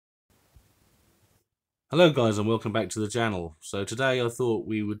Hello guys and welcome back to the channel. So today I thought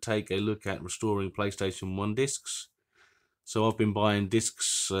we would take a look at restoring PlayStation 1 discs. So I've been buying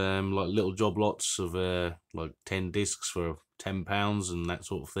discs, like little job lots of like 10 discs for £10 and that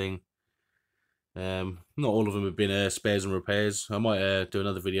sort of thing. Not all of them have been spares and repairs. I might do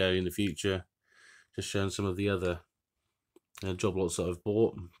another video in the future just showing some of the other job lots that I've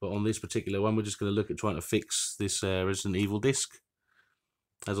bought. But on this particular one we're just going to look at trying to fix this Resident Evil disc.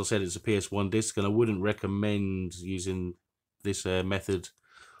 As I said, it's a PS1 disc, and I wouldn't recommend using this method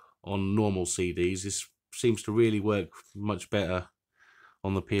on normal CDs. This seems to really work much better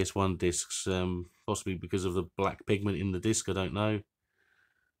on the PS1 discs, possibly because of the black pigment in the disc, I don't know.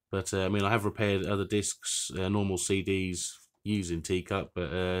 But I mean, I have repaired other discs, normal CDs using Teacup,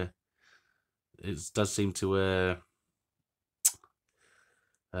 but it does seem to,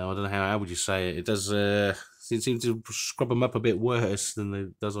 I don't know how would you say it, it does seem to scrub them up a bit worse than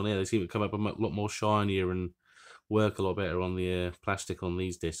it does on here. They seem to come up a lot more shinier and work a lot better on the plastic on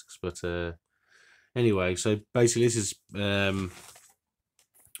these discs. But anyway, so basically this is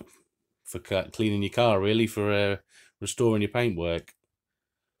for cleaning your car, really, for restoring your paintwork.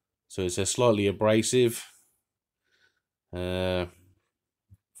 So it's a slightly abrasive, very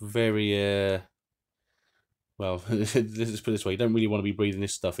well, let's put it this way, you don't really want to be breathing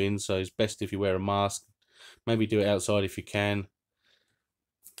this stuff in, so it's best if you wear a mask. Maybe do it outside if you can.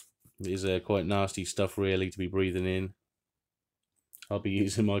 It is quite nasty stuff, really, to be breathing in. I'll be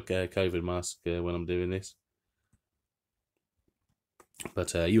using my COVID mask when I'm doing this.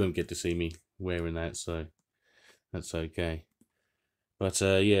 But you won't get to see me wearing that, so that's okay. But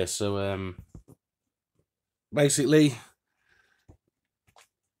yeah, so basically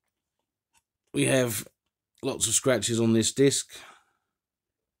we have lots of scratches on this disc.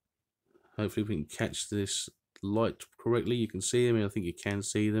 Hopefully we can catch this light correctly. You can see them. I think you can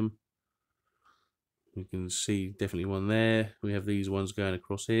see them. You can see definitely one there. We have these ones going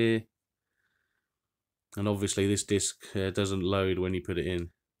across here. And obviously this disc doesn't load when you put it in.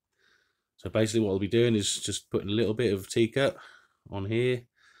 So basically what I'll be doing is just putting a little bit of Teacup on here.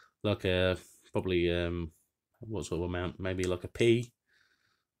 Like a, probably, what sort of amount? Maybe like a pea.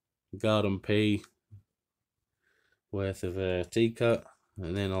 Garden pea worth of Teacup.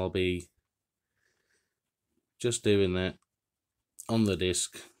 And then I'll be just doing that on the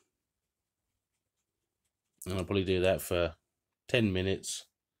disc. And I'll probably do that for 10 minutes.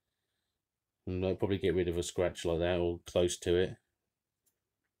 And I'll probably get rid of a scratch like that or close to it.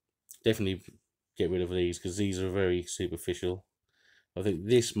 Definitely get rid of these because these are very superficial. I think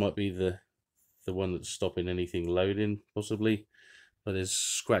this might be the one that's stopping anything loading, possibly. But there's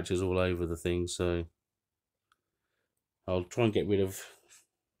scratches all over the thing, so I'll try and get rid of,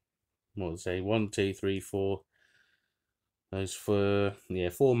 what would I say, 1, 2, 3, 4. Those for, yeah,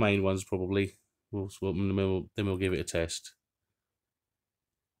 4 main ones probably. Then we'll give it a test.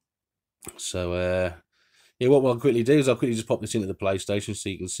 So yeah, what I'll quickly do is I'll quickly just pop this into the PlayStation so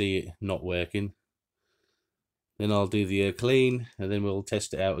you can see it not working. Then I'll do the clean, and then we'll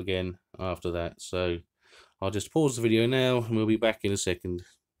test it out again after that. So I'll just pause the video now, and we'll be back in a second.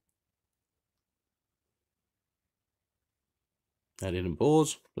 That didn't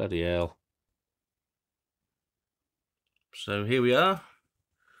pause. Bloody hell. So here we are.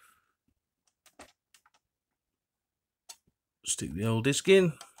 Stick the old disc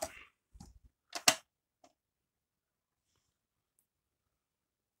in.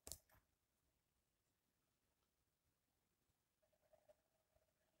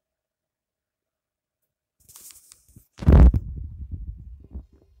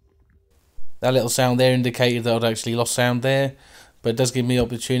 That little sound there indicated that I'd actually lost sound there, but it does give me the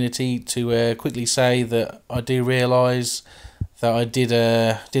opportunity to quickly say that I do realise that I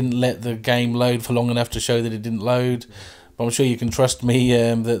didn't let the game load for long enough to show that it didn't load. But I'm sure you can trust me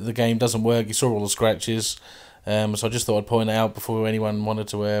that the game doesn't work. You saw all the scratches, so I just thought I'd point it out before anyone wanted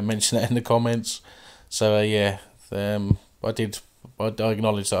to mention that in the comments. So yeah, I did. I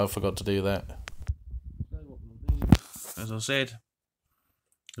acknowledge that I forgot to do that. As I said,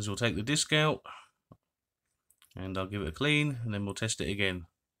 is we'll take the disc out and I'll give it a clean, and then we'll test it again.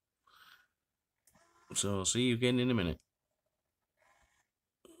 So I'll see you again in a minute.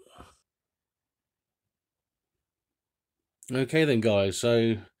 Okay then guys,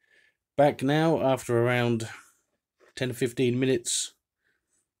 so back now after around 10 to 15 minutes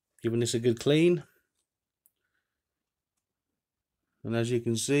giving this a good clean, and as you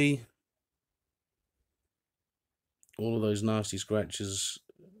can see, all of those nasty scratches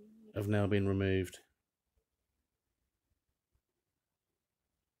have now been removed.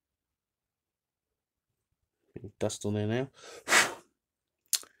 Bit of dust on there now.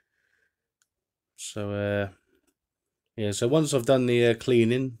 So yeah, so once I've done the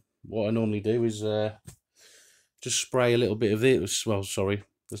cleaning, what I normally do is just spray a little bit of this. Well, sorry,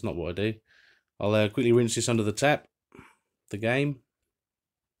 that's not what I do. I'll quickly rinse this under the tap, the game.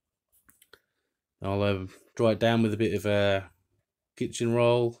 I'll dry it down with a bit of kitchen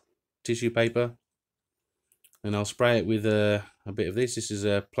roll, tissue paper, and I'll spray it with a bit of this. This is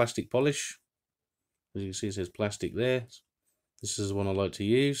a plastic polish. As you can see, it says plastic there. This is the one I like to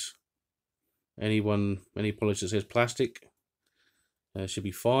use. Any polish that says plastic should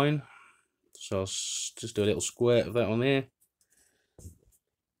be fine. So I'll just do a little squirt of that on there,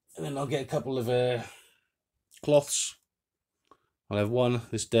 and then I'll get a couple of cloths. I'll have one,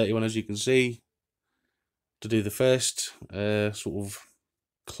 this dirty one, as you can see, to do the first sort of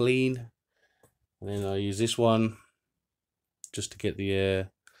clean, and then I'll use this one just to get the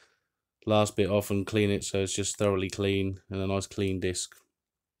last bit off and clean it, so it's just thoroughly clean and a nice clean disc.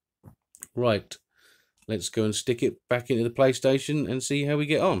 Right, let's go and stick it back into the PlayStation and see how we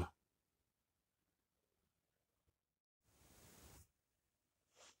get on.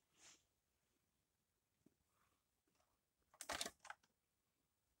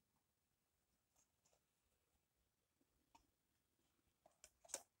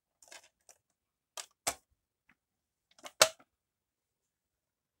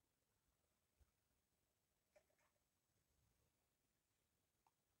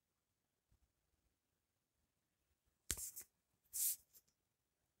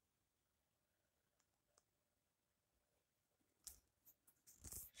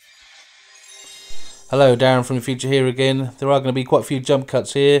 Hello, Darren from the future here again. There are going to be quite a few jump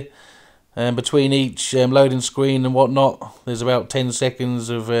cuts here, and between each loading screen and whatnot, there's about 10 seconds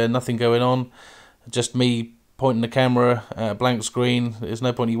of nothing going on, just me pointing the camera at a blank screen. There's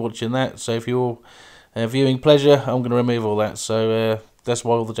no point in you watching that, so if you're viewing pleasure, I'm going to remove all that, so that's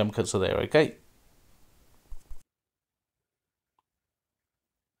why all the jump cuts are there, okay?